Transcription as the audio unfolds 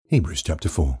Hebrews chapter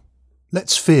 4.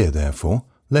 Let's fear, therefore,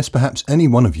 lest perhaps any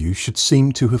one of you should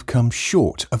seem to have come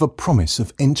short of a promise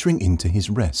of entering into his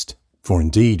rest. For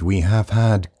indeed we have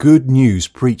had good news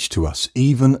preached to us,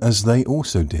 even as they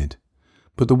also did.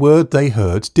 But the word they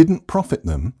heard didn't profit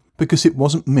them, because it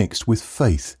wasn't mixed with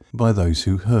faith by those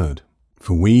who heard.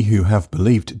 For we who have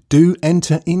believed do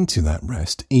enter into that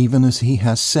rest, even as he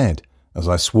has said, As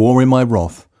I swore in my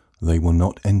wrath, they will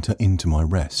not enter into my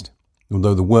rest,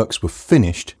 although the works were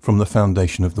finished from the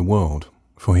foundation of the world.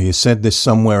 For he has said this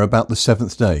somewhere about the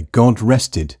seventh day, God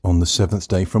rested on the seventh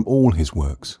day from all his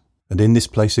works. And in this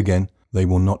place again, they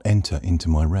will not enter into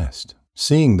my rest.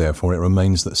 Seeing therefore it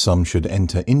remains that some should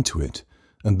enter into it,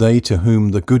 and they to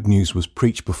whom the good news was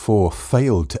preached before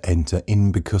failed to enter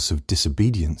in because of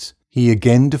disobedience, he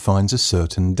again defines a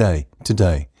certain day,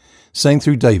 today, saying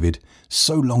through David,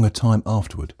 so long a time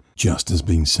afterward, just as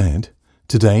been said,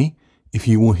 Today, if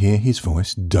you will hear his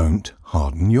voice, don't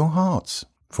harden your hearts.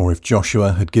 For if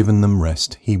Joshua had given them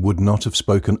rest, he would not have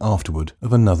spoken afterward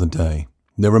of another day.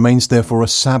 There remains therefore a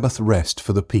Sabbath rest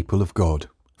for the people of God.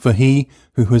 For he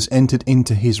who has entered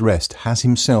into his rest has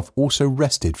himself also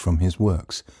rested from his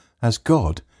works, as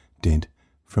God did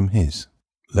from his.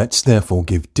 Let's therefore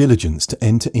give diligence to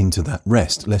enter into that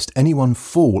rest, lest anyone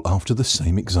fall after the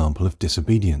same example of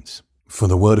disobedience. For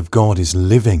the word of God is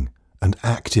living and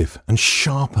active and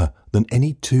sharper than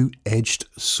any two-edged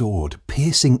sword,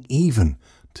 piercing even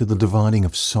to the dividing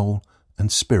of soul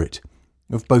and spirit,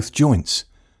 of both joints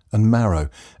and marrow,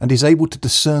 and is able to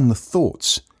discern the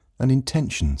thoughts and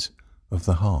intentions of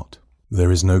the heart.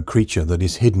 There is no creature that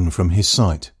is hidden from his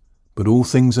sight, but all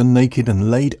things are naked and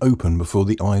laid open before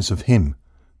the eyes of him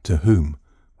to whom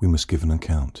we must give an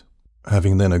account.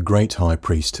 Having then a great high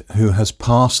priest who has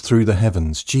passed through the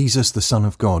heavens, Jesus the Son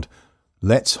of God,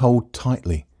 let's hold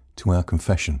tightly to our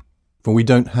confession. For we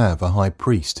don't have a high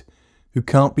priest who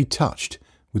can't be touched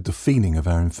with the feeling of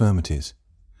our infirmities,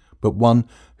 but one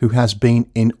who has been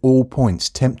in all points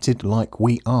tempted like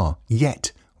we are,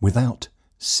 yet without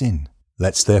sin.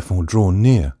 Let's therefore draw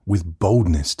near with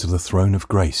boldness to the throne of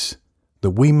grace,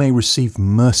 that we may receive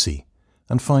mercy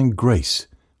and find grace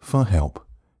for help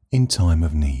in time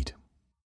of need.